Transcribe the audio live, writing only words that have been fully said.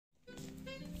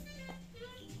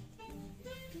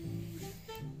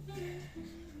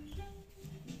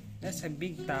That's a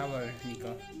big tower,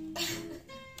 Nico.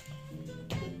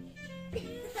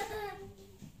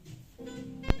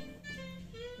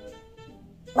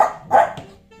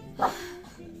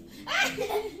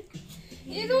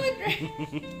 You doing great.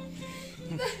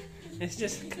 It's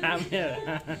just a camera.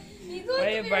 Why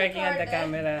are you barking at the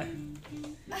camera?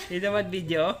 You don't want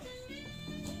video?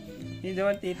 You don't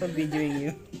want people videoing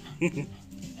you?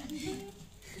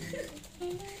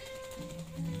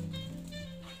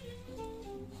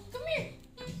 Come here.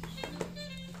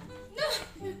 No.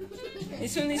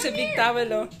 This one is a big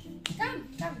towel, oh. Come.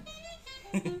 Come.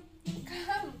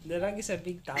 The rug is a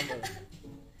big towel.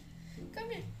 Come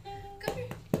here. Come here.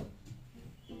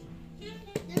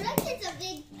 The rug is a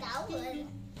big towel.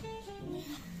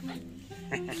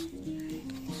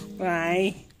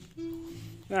 Why?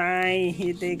 Why?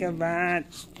 You take a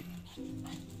bath.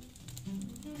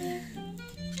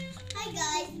 Hi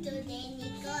guys, today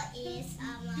Nico is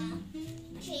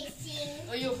chasing.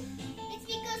 Oh, you. It's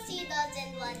because he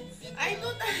doesn't want it. I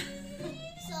don't.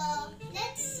 So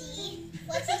let's see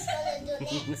what he's gonna do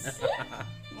next.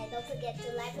 And don't forget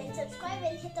to like and subscribe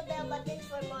and hit the bell button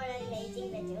for more amazing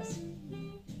videos.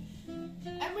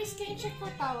 Amaris, can you check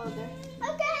for towel there?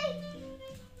 Okay.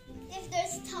 If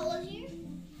there's towel here,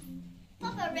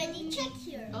 Papa already checked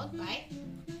here. Oh, right.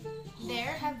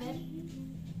 There, have it.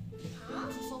 Huh?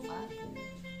 Sa sofa.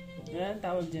 Yan,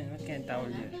 towel dyan. What kind of towel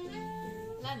dyan?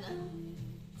 Wala na.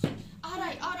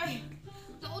 Aray, aray.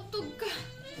 Nautog ka.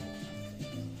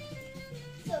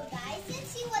 So guys,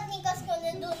 let's see what Nico's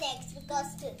gonna do next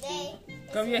because today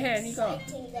Come is here, an Nico.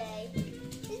 exciting day.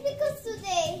 It's because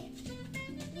today,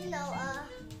 you know,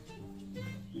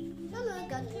 Mama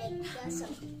gonna make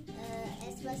some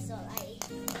espresso.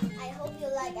 I hope you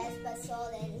like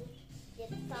espresso and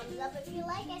give thumbs up if you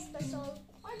like espresso.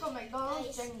 Ay, ko McDonald's,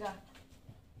 Nice. Jenga.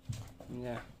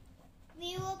 Yeah.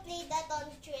 We will play that on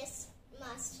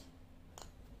Christmas.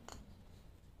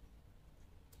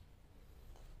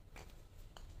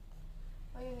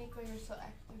 Oh, Nico, you're so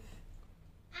active.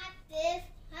 Active.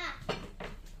 Ha.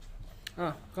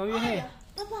 Oh, come here.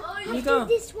 Papa, Oh, after Nico.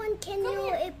 this one, can Come you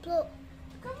here. upload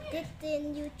Come here. it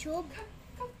in YouTube?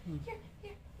 Come. Here,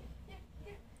 here, here,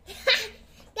 here.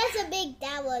 That's a big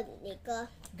towel, Nico.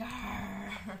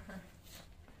 Grrr.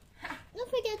 Don't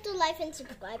forget to like and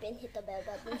subscribe and hit the bell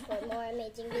button for more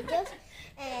amazing videos.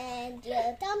 And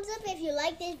thumbs up if you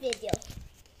like this video.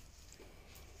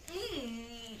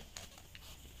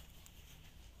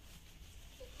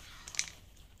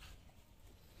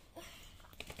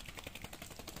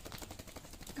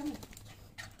 Come on.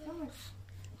 Come on.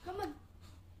 Come on.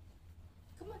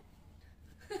 Come on.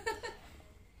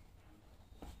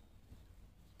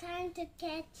 Time to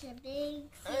catch a big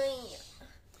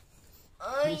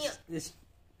Ay.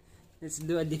 Let's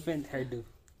do a different hairdo.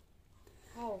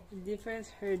 Oh. Different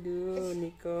hairdo,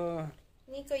 Nico.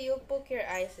 Nico, you'll poke your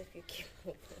eyes if you keep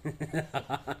moving.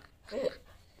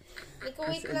 Nico,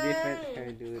 It's wait a lang. different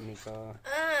hairdo, Nico.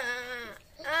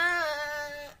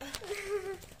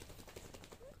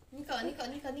 Nico.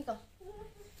 Nico!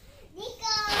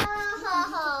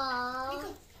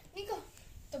 Nico.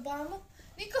 Taba mo.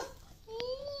 Nico.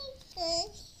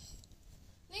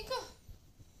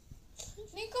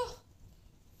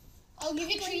 I'll give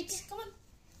you treats. Come on.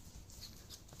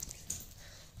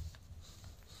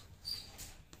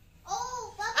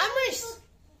 Oh, Papa, Amaris!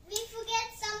 we forget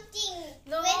something.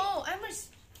 No, Wait. Amaris.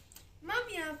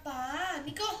 Mamaya pa.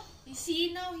 Nico, you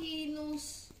see now he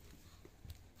knows.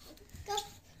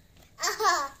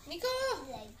 Nico.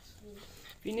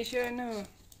 Finish your ano.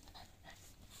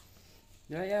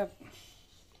 Dry up.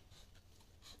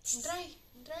 Dry.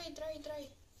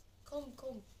 Comb.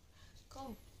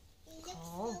 Comb,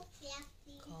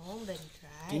 then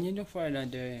dry. Can you look for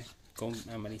another comb,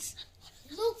 Amaris?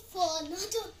 Look for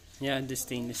another. Yeah, this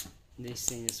stainless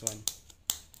one.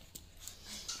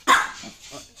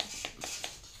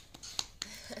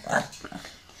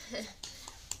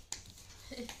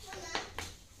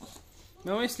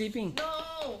 No, I'm sleeping.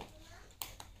 No.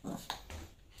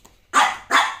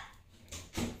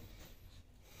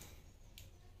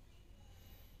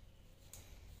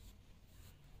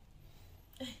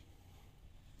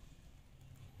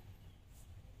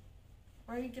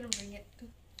 Where are you gonna bring it to?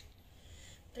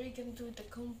 There you can do the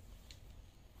comb.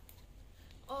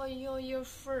 Oh, your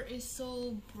fur is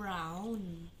so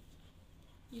brown.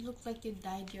 You look like you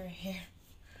dyed your hair.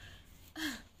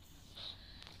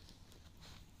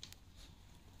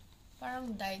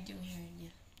 Parang dyed yung hair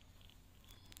niya.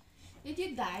 Did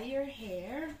you dye your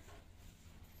hair?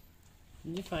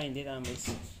 Did you find it,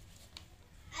 Amaris?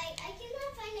 I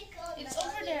cannot find a code. It's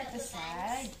over there at the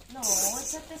side. No,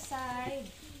 it's at the side.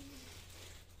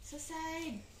 It's the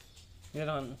side.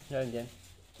 Meron dyan.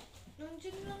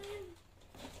 Nandiyan lang yun.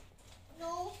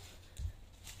 No.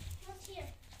 What's here?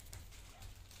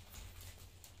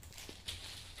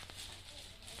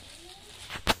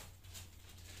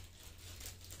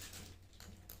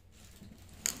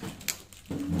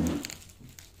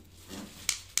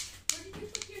 Where did you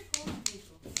put your phone,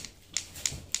 Nico?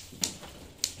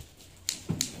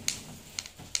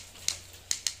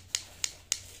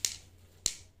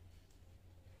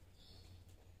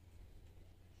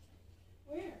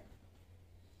 Where?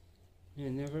 Yeah,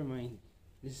 never mind.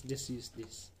 Just use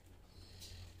this.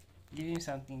 Give him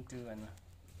something to Nandiyan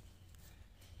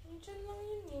lang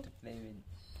yun eh. to play with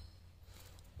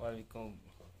while we comb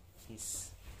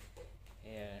his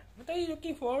hair. What are you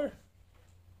looking for?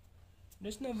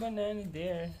 There's no banana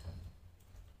there.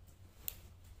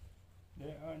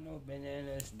 There are no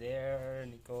bananas there,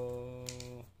 Nico.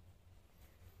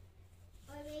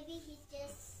 Or maybe he's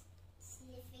just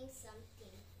sniffing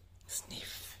something.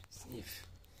 Sniff, sniff,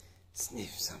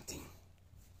 sniff something.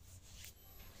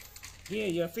 Here,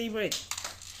 your favorite.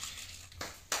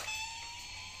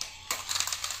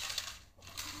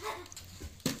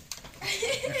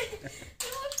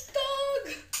 Hot dog!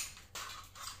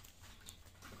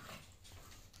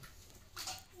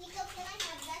 Nico, can I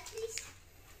have that, please?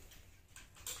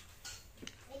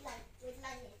 Wait,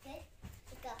 okay?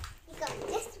 Nico,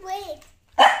 just wait.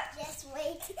 Just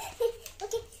wait.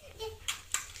 Okay.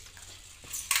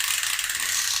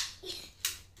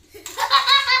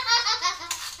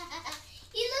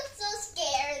 He looks so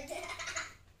scared.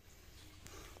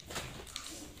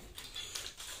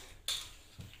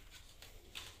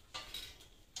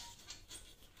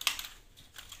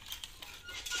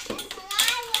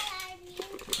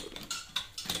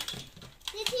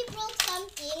 Did he broke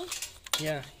something?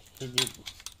 Yeah, he did.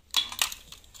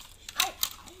 Ouch,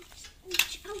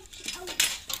 ouch, ouch, ouch.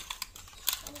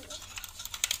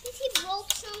 Did he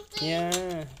broke something?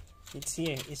 Yeah, it's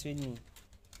here. It's with me.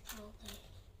 Okay.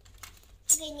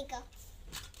 Okay, Nico.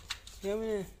 Yeah,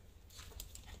 man.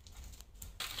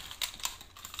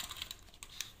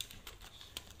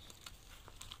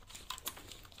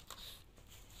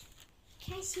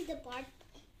 Can I see the part?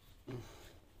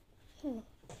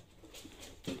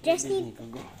 Just need, Nico,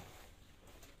 go.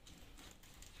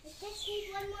 just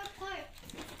need one more part.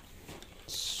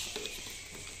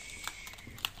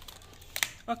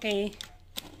 Okay.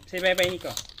 Say bye-bye, Nico.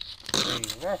 Okay,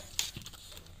 rough.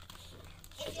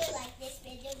 If you like this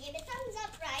video, give it thumbs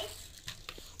up, right?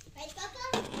 Right,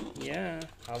 Papa? Yeah.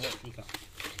 How about Nico?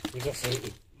 Nico, say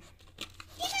it.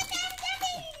 Give a thumbs up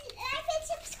and like and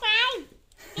subscribe.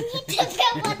 And hit the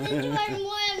bell button for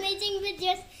more amazing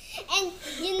videos. And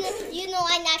you know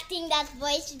I'm acting that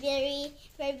voice very,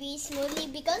 very smoothly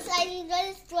because I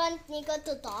just want Nico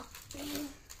to talk.